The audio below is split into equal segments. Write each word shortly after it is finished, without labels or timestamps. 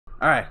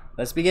Alright,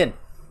 let's begin.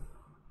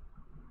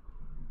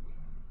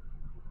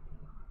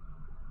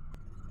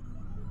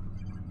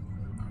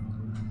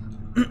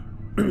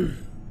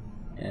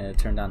 Yeah,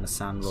 turn down the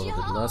sound a little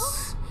bit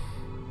less.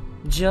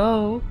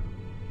 Joe!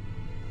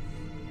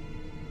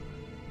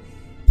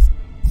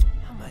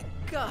 Oh my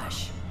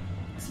gosh,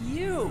 it's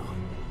you!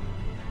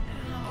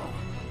 Ow.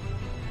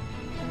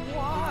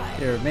 Why?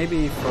 Here,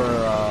 maybe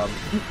for,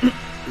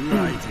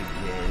 Right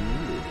again.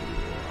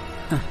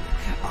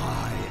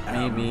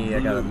 maybe I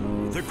gotta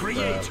move the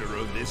creator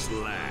of this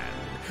land,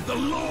 the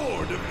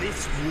lord of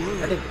this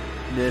world. I think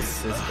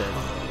this is good.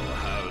 Oh,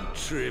 how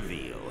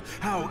trivial,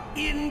 how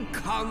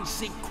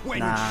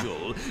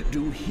inconsequential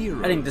do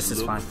heroes I think this is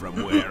look fine.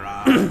 from where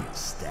I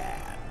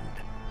stand.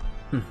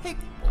 Hey,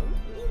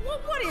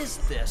 what is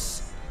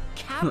this?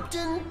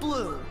 Captain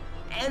Blue,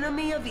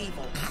 enemy of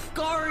evil,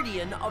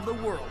 guardian of the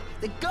world,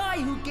 the guy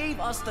who gave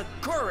us the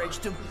courage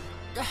to...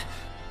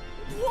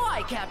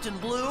 Why, Captain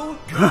Blue?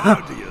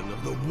 Guardian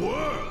of the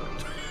world?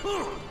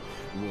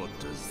 What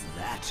does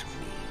that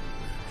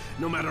mean?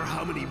 No matter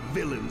how many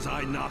villains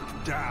I knock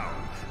down,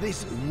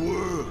 this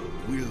world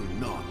will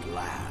not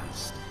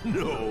last.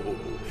 No,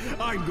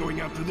 I'm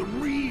going after the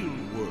real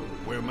world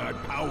where my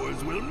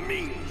powers will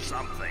mean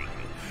something.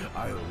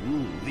 I'll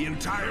rule the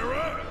entire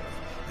Earth,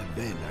 and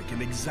then I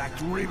can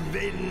exact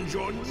revenge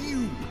on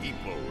you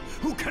people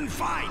who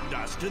confined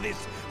us to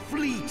this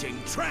fleeting,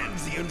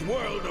 transient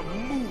world of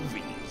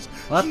movies.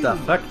 What the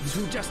fuck?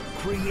 Who just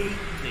create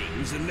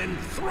things and then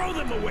throw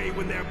them away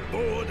when they're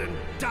bored and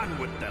done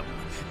with them.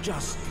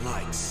 Just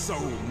like so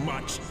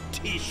much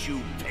tissue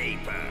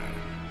paper.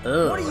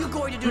 Ugh. What are you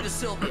going to do to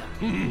Sylvia?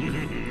 Foolish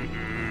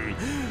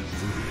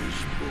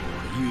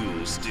boy,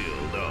 you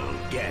still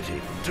don't get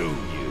it, do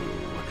you?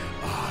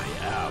 I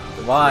am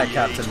the Why,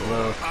 creator. Captain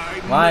Blue?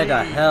 I Why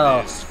the made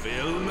hell? this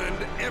film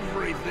and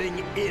everything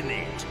in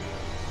it.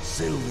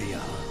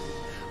 Sylvia,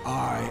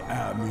 I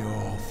am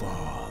your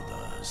father.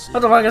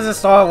 What the fuck is this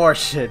Star Wars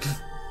shit?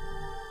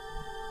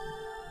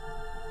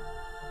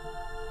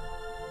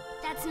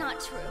 That's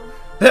not true.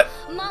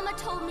 Mama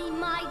told me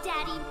my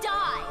daddy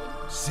died.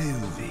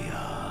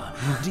 Sylvia,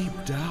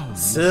 deep down,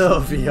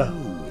 Sylvia. you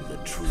know the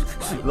truth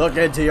by Look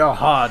into your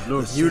heart,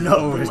 Luke. You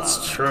know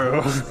it's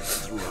true.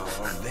 through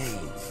our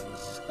veins.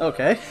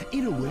 Okay.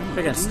 In a way,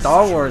 Freaking it is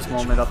Star Wars true that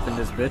moment your up in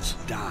this father bitch.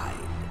 Died.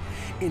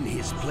 In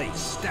his place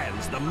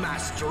stands the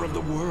master of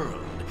the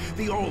world,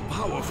 the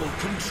all-powerful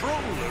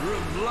controller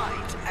of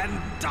light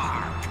and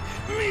dark.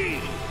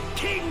 Me,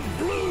 King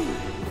Blue.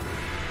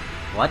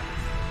 What?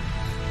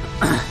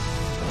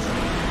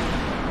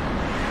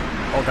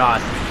 Oh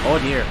god. Oh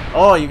dear.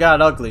 Oh, you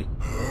got ugly.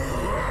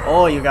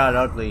 Oh, you got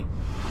ugly.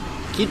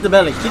 Keep the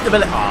belly. Keep the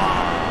belly.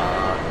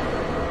 Aww.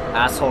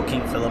 Asshole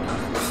King Philip.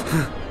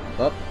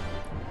 Oh.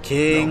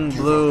 King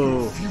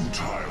Blue.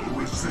 Futile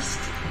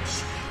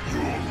resistance.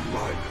 Your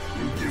life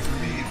will give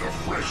me the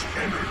fresh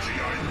energy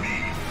I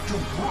need to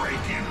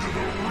break into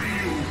the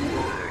real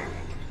world.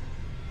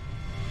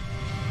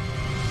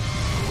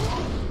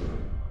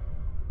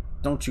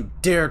 Don't you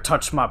dare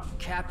touch my...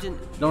 Captain...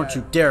 Don't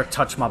you dare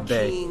touch my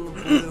bae. King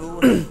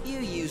Blue, you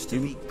used to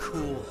be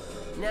cool.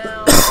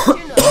 Now, you're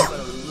nothing but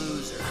a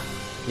loser.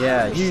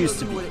 Yeah, you used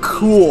to be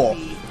cool.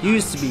 You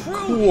used to be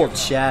cool,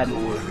 Chad.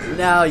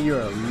 Now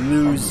you're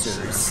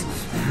losers.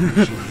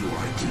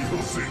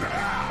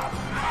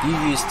 You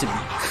used to be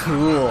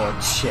cool,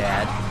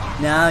 Chad.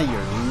 Now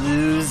you're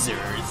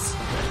losers.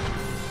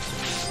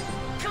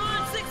 Come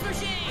on, Six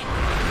Machine!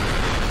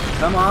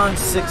 Come on,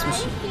 Six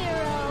Machine.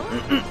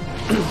 Hero.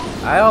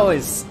 I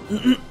always...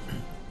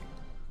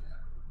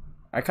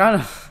 I kind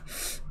of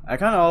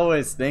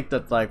always think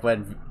that, like,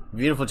 when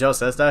Viewtiful Joe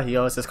says that, he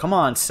always says, "Come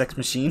on, Sex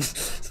Machine."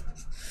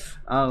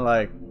 I'm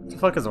like, what the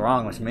fuck is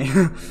wrong with me?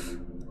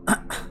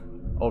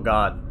 Oh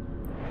god.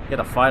 Get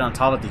a fight on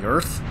top of the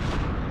earth?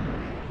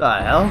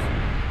 The hell?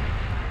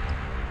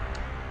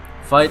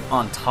 Fight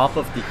on top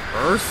of the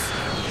earth?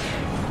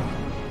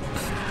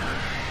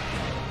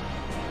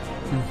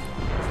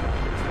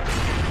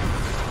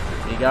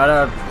 You got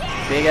a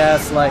big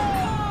ass, like,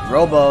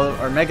 Robo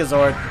or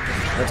Megazord.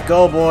 Let's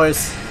go,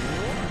 boys.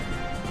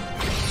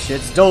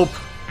 Shit's dope.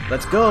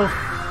 Let's go.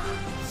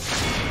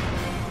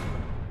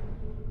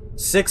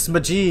 Six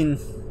Majin.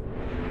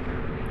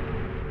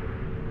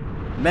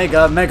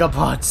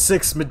 Megapod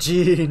 6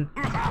 Majin.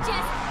 Just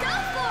go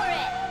for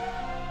it.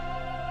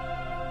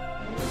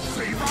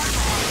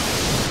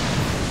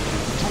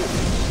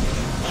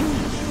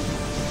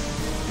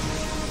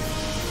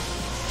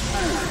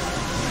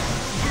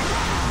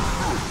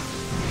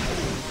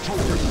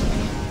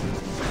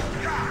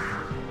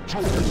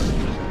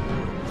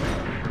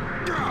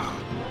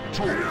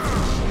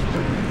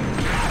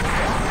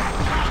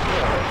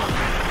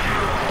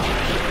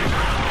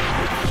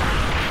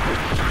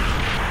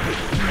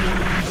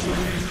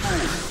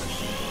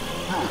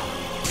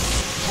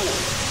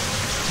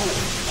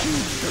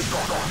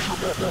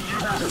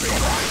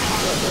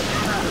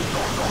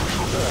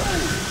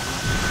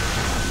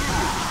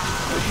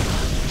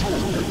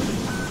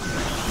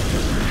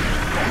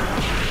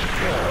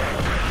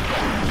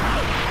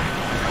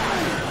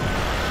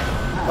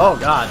 Oh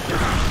god.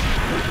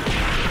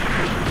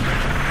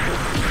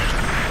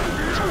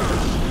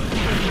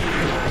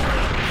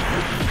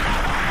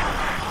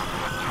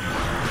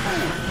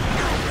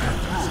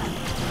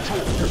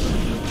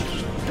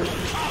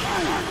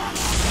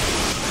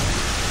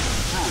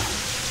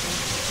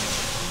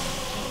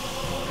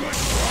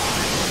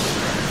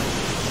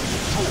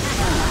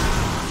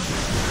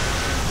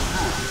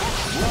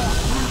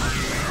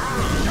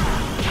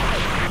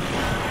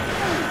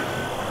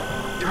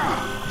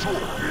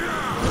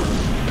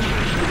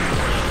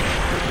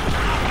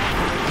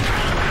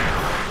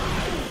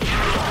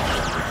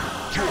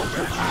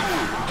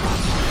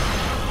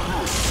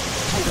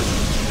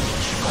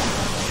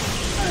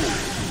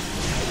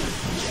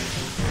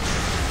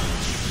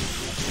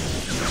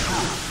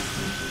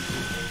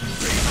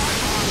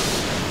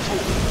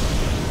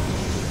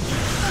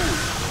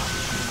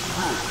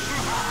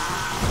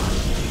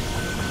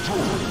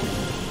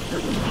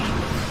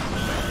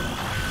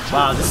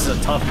 Wow, this is a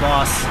tough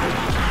boss.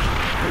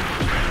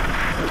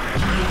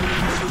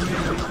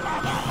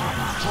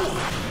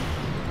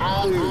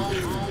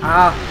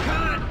 Ah.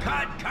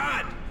 Cut!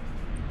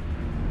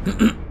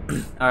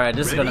 Alright,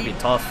 this is gonna be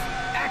tough.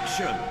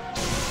 Action!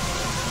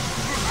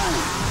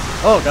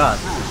 Oh god.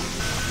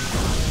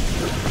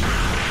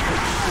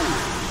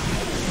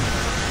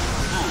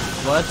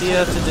 What do you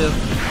have to do?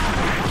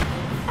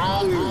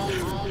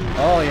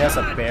 Oh, he has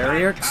a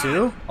barrier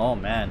too? Oh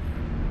man.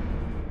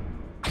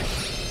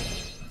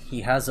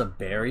 He has a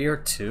barrier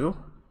too?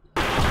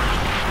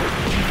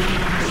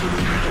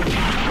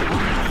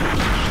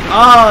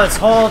 Oh, it's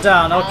hold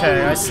down.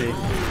 Okay, I see.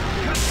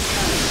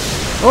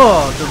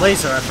 Oh, the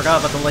laser. I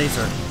forgot about the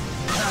laser.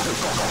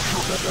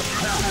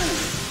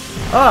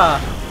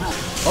 Ah.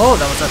 Oh,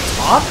 that was at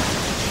top?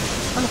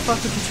 How the fuck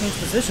did you change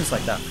positions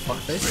like that,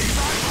 fuckface?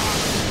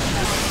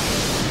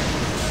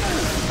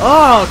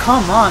 Oh,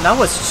 come on. That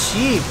was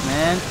cheap,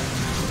 man.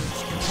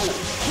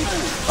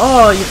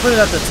 Oh, you put it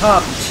at the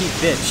top, you cheap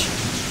bitch.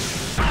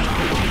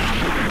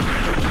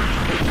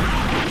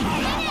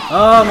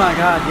 Oh my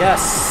god,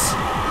 yes.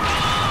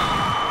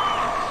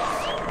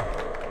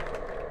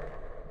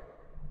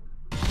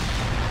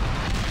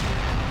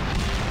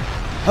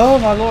 Oh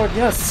my lord,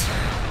 yes.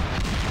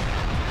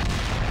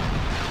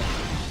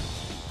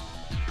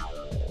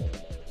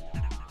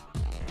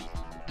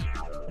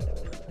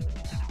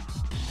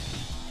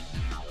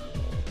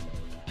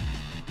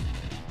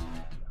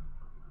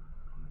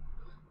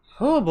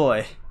 Oh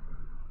boy.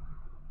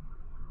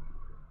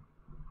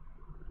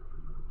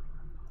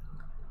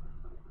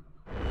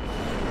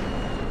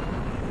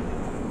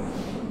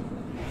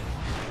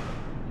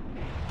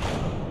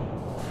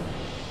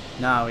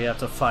 Now we have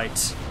to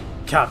fight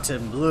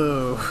Captain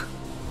Blue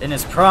in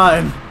his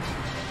prime.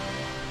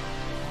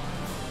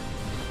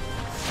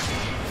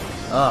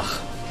 Ugh.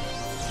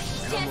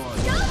 Just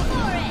go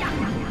for it!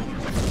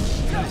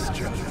 Nice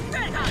try.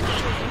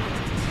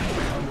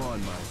 Come on,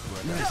 my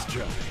friend. Nice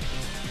try.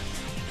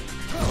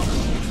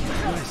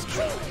 Nice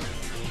try.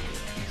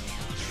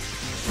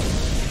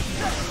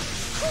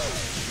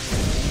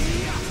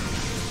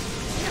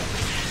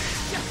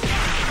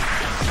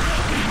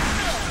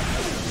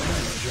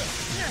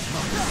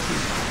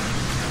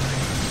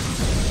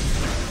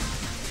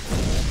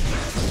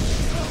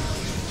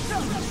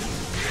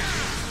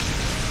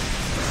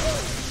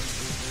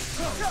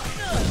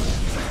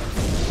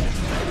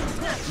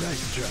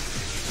 Nice job.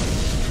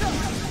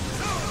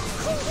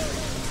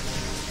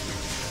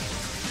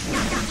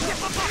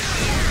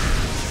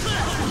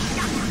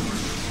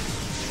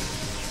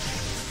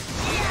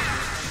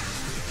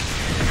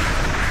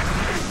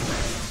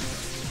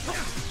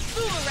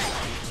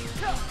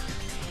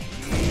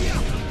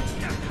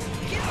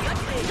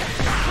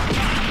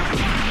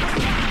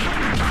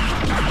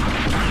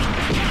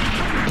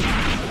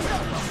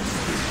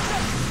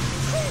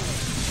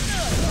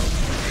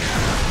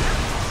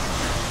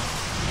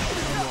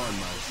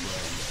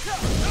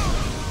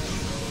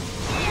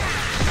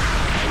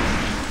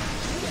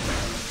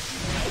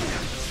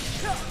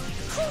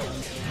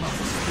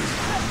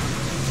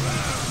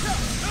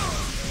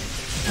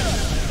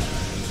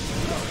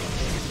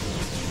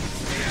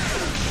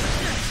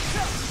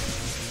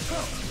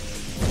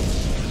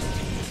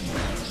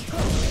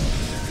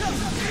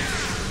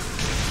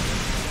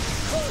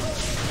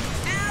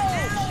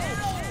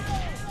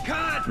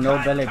 No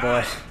belly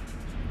boy.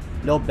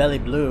 No belly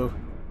blue.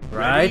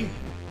 Right?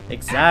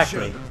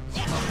 Exactly.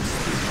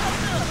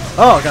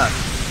 Oh god.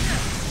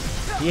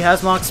 He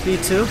has Mach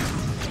speed too?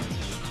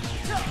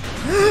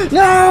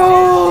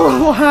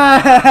 No!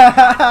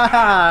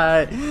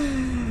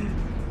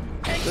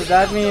 Does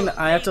that mean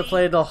I have to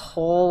play the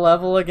whole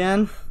level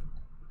again?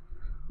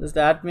 Does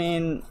that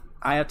mean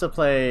I have to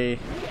play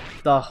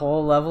the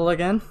whole level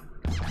again?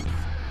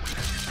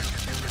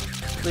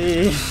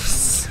 Please.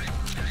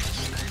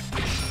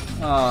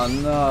 Oh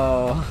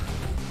no.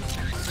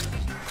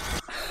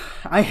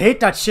 I hate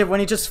that shit when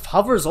he just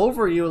hovers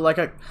over you like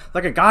a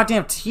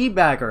goddamn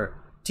teabagger.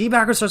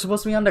 Teabaggers are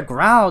supposed to be on the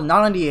ground,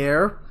 not in the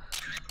air.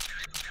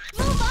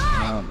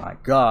 Oh my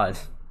god.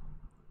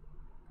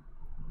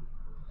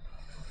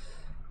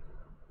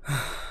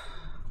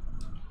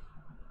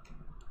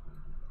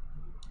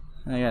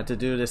 I had to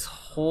do this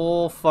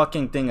whole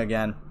fucking thing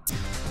again.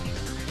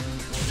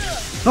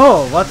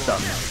 Oh, what the?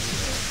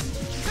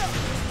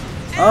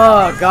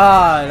 Oh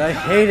god, I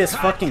hate his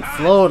fucking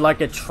float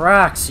like it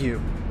tracks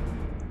you.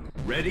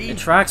 Ready? It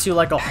tracks you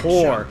like a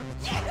whore.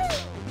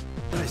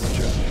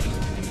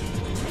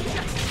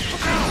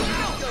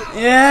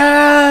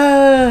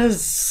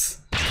 Yes!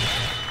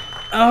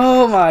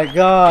 Oh my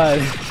god.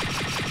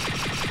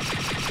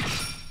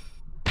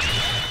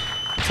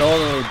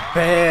 Totally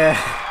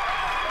bad.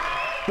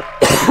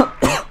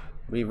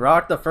 We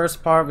rocked the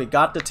first part, we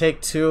got to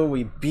take 2,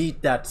 we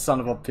beat that son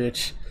of a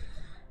bitch.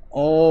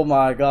 Oh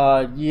my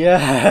god,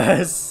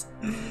 yes!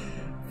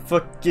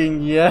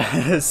 Fucking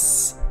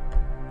yes!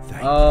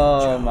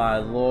 Oh my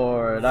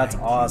lord, that's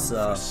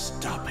awesome.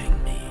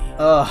 Stopping me.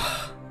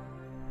 Ugh.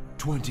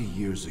 20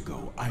 years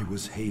ago, I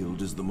was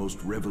hailed as the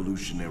most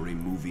revolutionary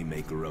movie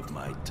maker of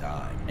my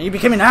time. And you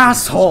became an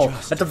asshole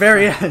at the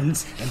very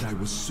end. And I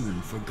was soon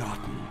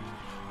forgotten.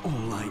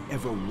 All I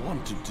ever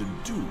wanted to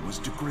do was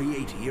to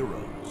create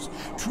heroes.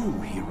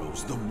 True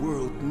heroes the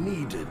world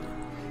needed.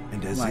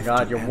 And as Oh my if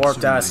god, to your answer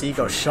warped ass my ego.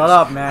 prayers, Shut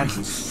up, man. I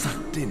was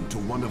sucked into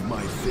one of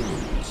my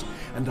films.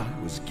 And I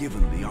was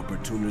given the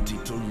opportunity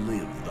to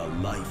live the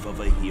life of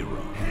a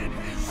hero.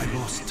 I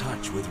lost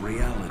touch with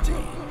reality.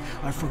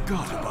 I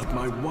forgot about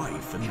my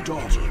wife and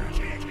daughter.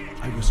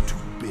 I was too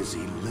busy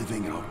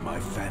living out my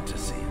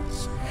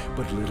fantasies.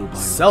 But little by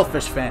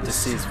Selfish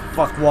fantasies,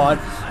 fuckwad.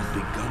 I've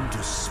begun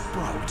to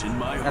sprout in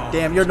my heart. God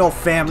damn, you're no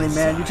family,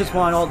 man. You just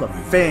want all the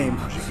fame.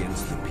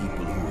 Against the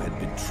people who had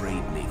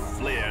betrayed me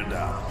flared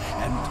up,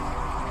 and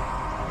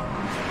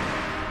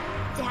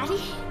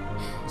Daddy?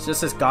 It's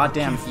just this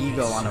goddamn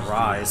ego on the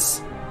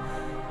rise.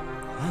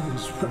 I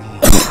was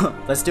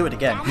wrong. Let's do it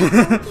again. Daddy,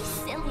 don't be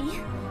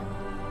silly.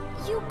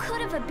 You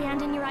could have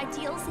abandoned your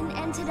ideals and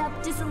ended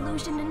up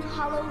disillusioned and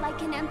hollow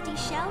like an empty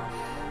shell.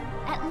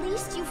 At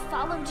least you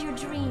followed your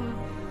dream.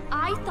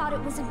 I thought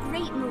it was a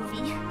great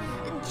movie.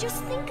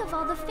 Just think of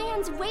all the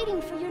fans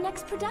waiting for your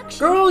next production.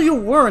 Girl, you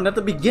weren't at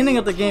the beginning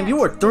of the game. You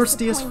were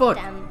thirsty as fuck.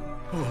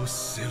 Oh,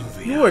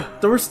 Sylvia. You were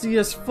thirsty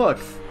as fuck.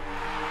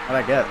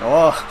 What'd I get?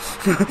 Oh.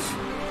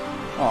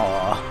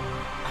 Aww.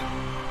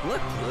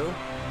 Look, Blue.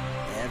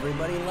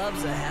 Everybody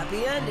loves a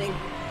happy ending.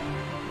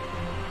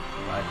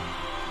 Right.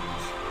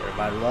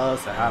 Everybody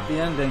loves a happy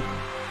ending.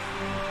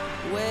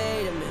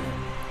 Wait a minute.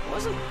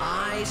 Wasn't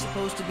I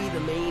supposed to be the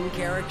main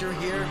character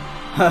here?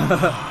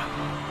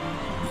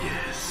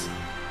 Yes,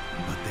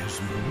 but there's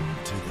more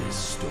to this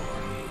story.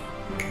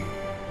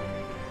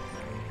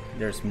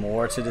 There's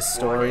more to this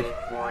story.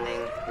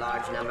 Warning,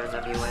 large numbers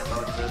of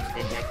UFO troops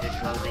detected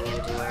closing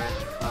into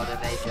Earth.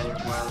 Motivation,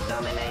 world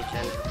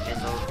domination.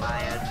 Missiles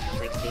fired.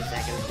 60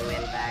 seconds to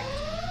impact.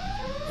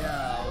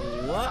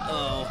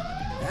 Uh-oh.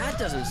 That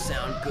doesn't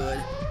sound good.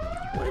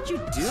 What did you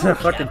do,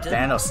 Fucking Captain?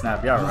 Thanos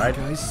snap, yeah, right?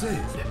 Like I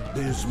said,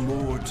 there's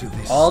more to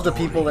this All the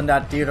story. people in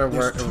that theater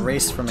were There's two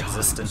erased from more times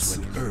existence.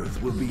 when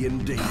Earth will be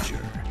in danger.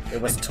 It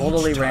was And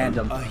totally each time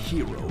random. A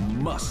hero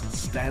must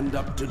stand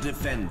up to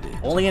defend it.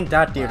 Only in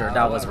that theater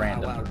that was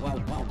random. Wow.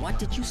 What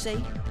did you say?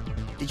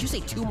 Did you say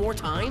 2 more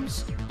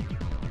times?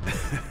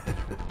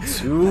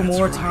 2 That's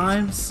more right.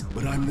 times?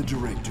 But I'm the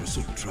director,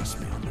 so trust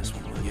me on this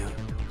one, will you?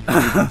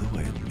 Although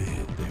I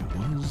admit there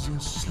was a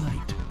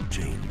slight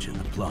change in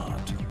the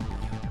plot.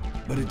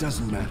 But it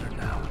doesn't matter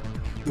now.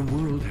 The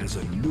world has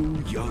a new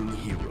young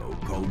hero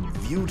called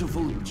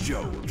Viewtiful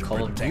Joe to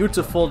Called protect.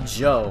 Viewtiful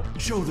Joe.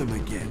 Show them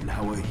again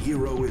how a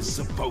hero is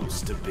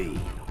supposed to be.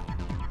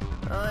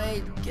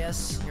 I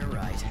guess you're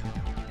right.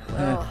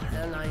 Well,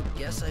 then I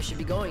guess I should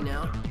be going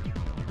now.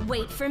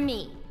 Wait for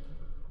me.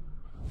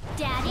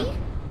 Daddy,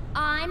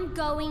 I'm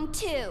going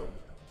too.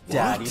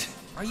 Daddy.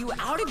 Are you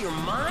out of your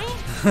mind?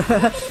 Look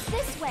at it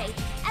this way.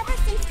 Ever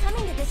since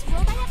coming to this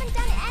world, I haven't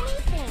done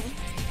anything.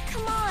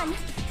 Come on,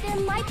 there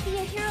might be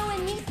a hero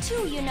in me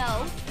too, you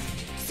know.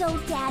 So,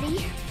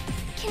 Daddy,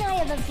 can I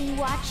have a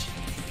V-Watch?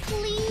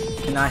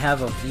 Please? Can I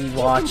have a You can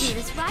V-Watch? do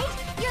this, right?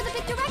 You're the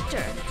big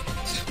director.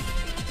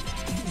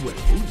 Well,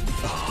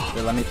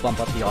 Here, let me bump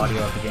up the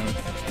audio of the game.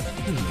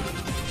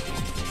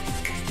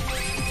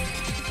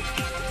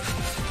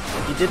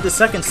 He did the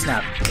second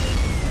snap.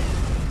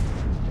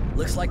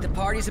 Looks like the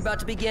party's about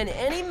to begin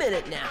any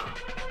minute now.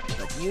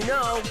 But you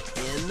know,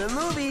 in the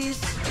movies,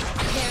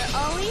 There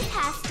always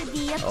has to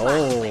be a plot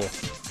Oh.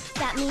 twist.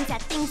 That means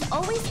that things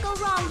always go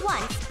wrong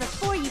once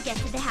before you get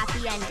to the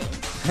happy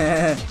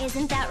ending.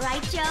 Isn't that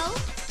right, Joe?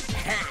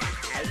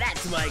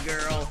 that's my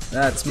girl.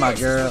 That's my This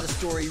is girl. where the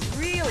story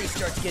really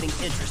starts getting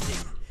interesting.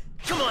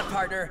 Come on,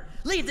 partner,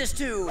 lead this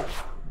to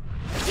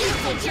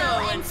Viewtiful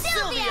Joe and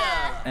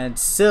Sylvia! And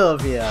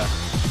Sylvia.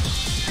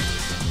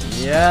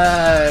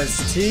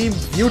 Yes, Team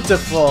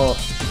Viewtiful.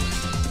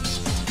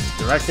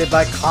 Directed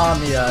by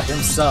Kamiya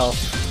himself.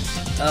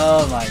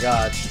 Oh my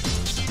god.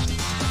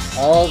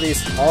 All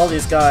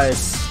these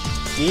guys,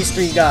 these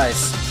 3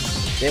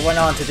 guys, they went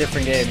on to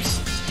different games,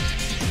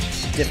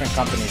 different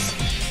companies.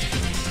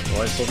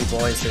 Boys Will Be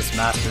Boys, his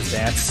Master's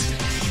Dance.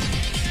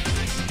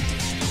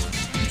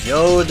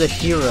 Joe the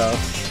Hero.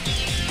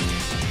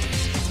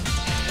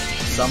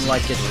 Some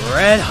like it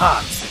red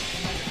hot.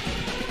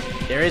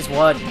 There is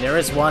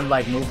one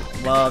like move.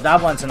 Well,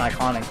 that one's an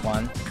iconic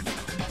one,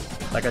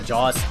 like a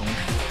Jaws thing.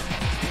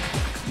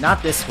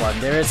 Not this one.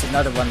 There is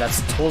another one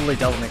that's totally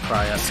Devil May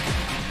Cry-esque.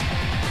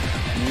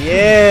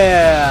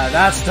 Yeah,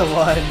 that's the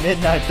one.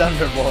 Midnight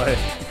Thunder Boy.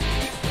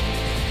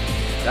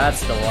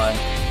 That's the one.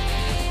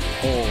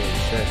 Holy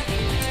shit.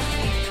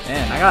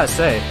 Man, I gotta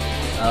say,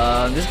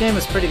 this game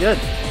is pretty good.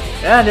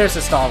 And there's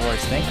the Star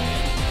Wars thing.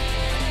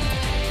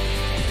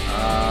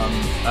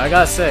 I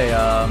gotta say,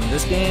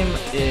 this game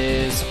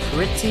is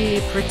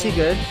pretty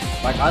good.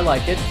 Like, I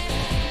like it.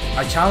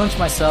 I challenged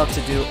myself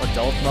to do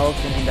adult mode,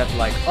 thinking that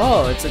like,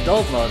 oh, it's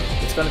adult mode,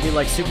 it's gonna be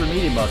like super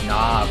medium mode.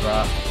 Nah,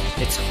 bruh.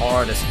 It's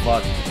hard as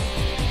fuck.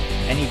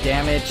 Any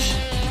damage,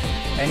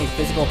 any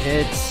physical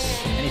hit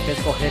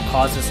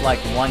causes like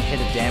 1 hit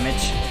of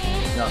damage.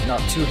 No,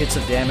 2 hits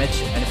of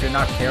damage. And if you're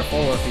not careful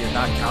or if you're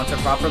not counter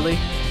properly,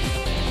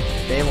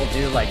 they will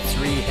do like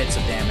 3 hits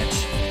of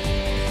damage.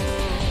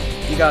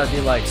 You gotta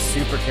be like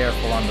super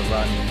careful on the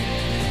run.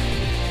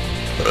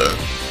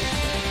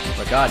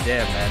 But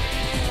goddamn, man.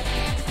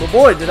 But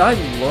boy, did I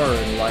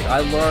learn. Like, I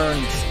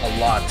learned a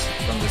lot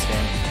from this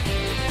game.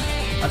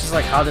 Not just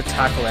like how to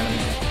tackle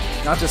enemies.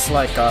 Not just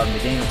like the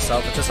game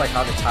itself, but just like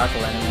how to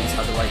tackle enemies,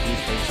 how to like be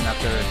patient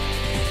after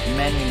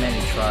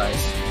many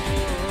tries.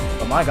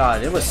 But my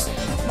god,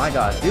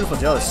 Viewtiful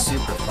Joe is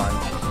super fun.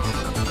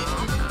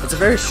 It's a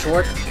very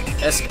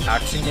short-esque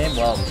action game.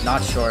 Well,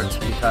 not short,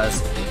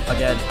 because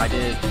again, I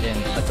did it in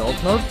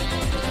adult mode.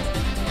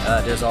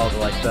 There's all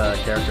the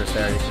characters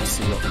there you can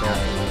see over there.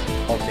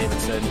 Hulk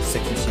Davidson,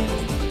 Sick Machine.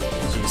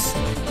 Jeez.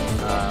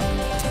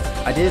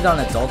 I did it on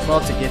adult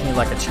mode to give me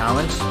like a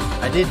challenge.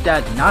 I did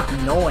that not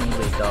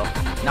knowingly though.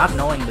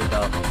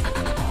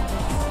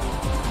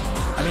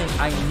 I mean,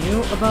 I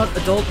knew about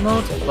adult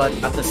mode, but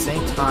at the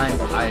same time,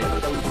 I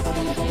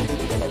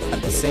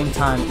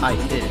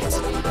did it,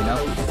 you know?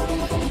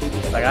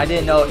 Like, I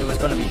didn't know it was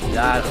gonna be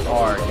that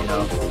hard, you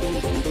know?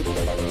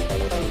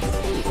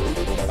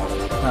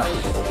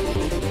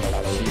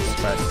 Jesus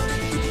Christ.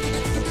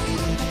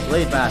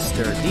 Blade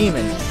Master,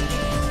 Demon.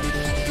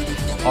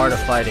 Art of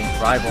Fighting,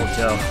 Rival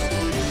Joe.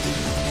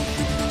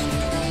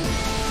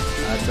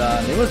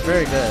 And, it was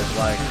very good.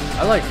 Like,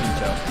 I like King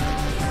Joe.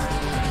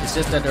 It's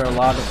just that there are a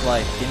lot of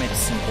like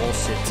gimmicks and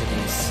bullshit to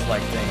these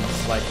like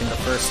things. Like in the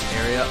first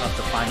area of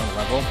the final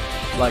level,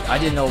 like I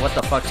didn't know what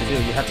the fuck to do.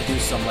 You had to do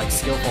some like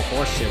skillful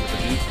horse shit with the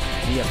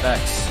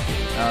VFX.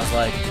 And I was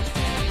like,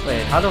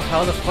 wait, how the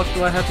fuck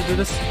do I have to do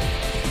this?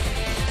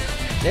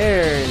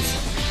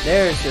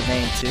 There's your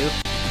main two.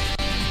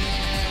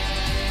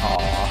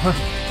 Aww.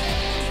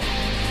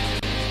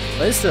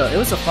 But it's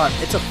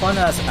a fun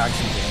ass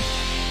action game.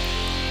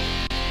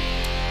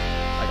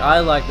 Like, I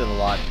liked it a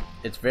lot.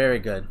 It's very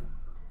good.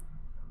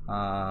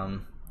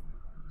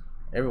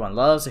 Everyone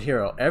loves a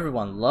hero.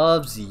 Everyone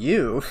loves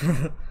you.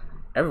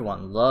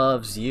 Everyone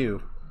loves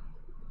you.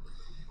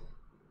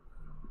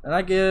 And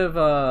I give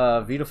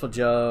Viewtiful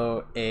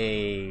Joe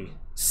a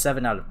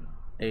 7 out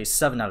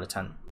of 10.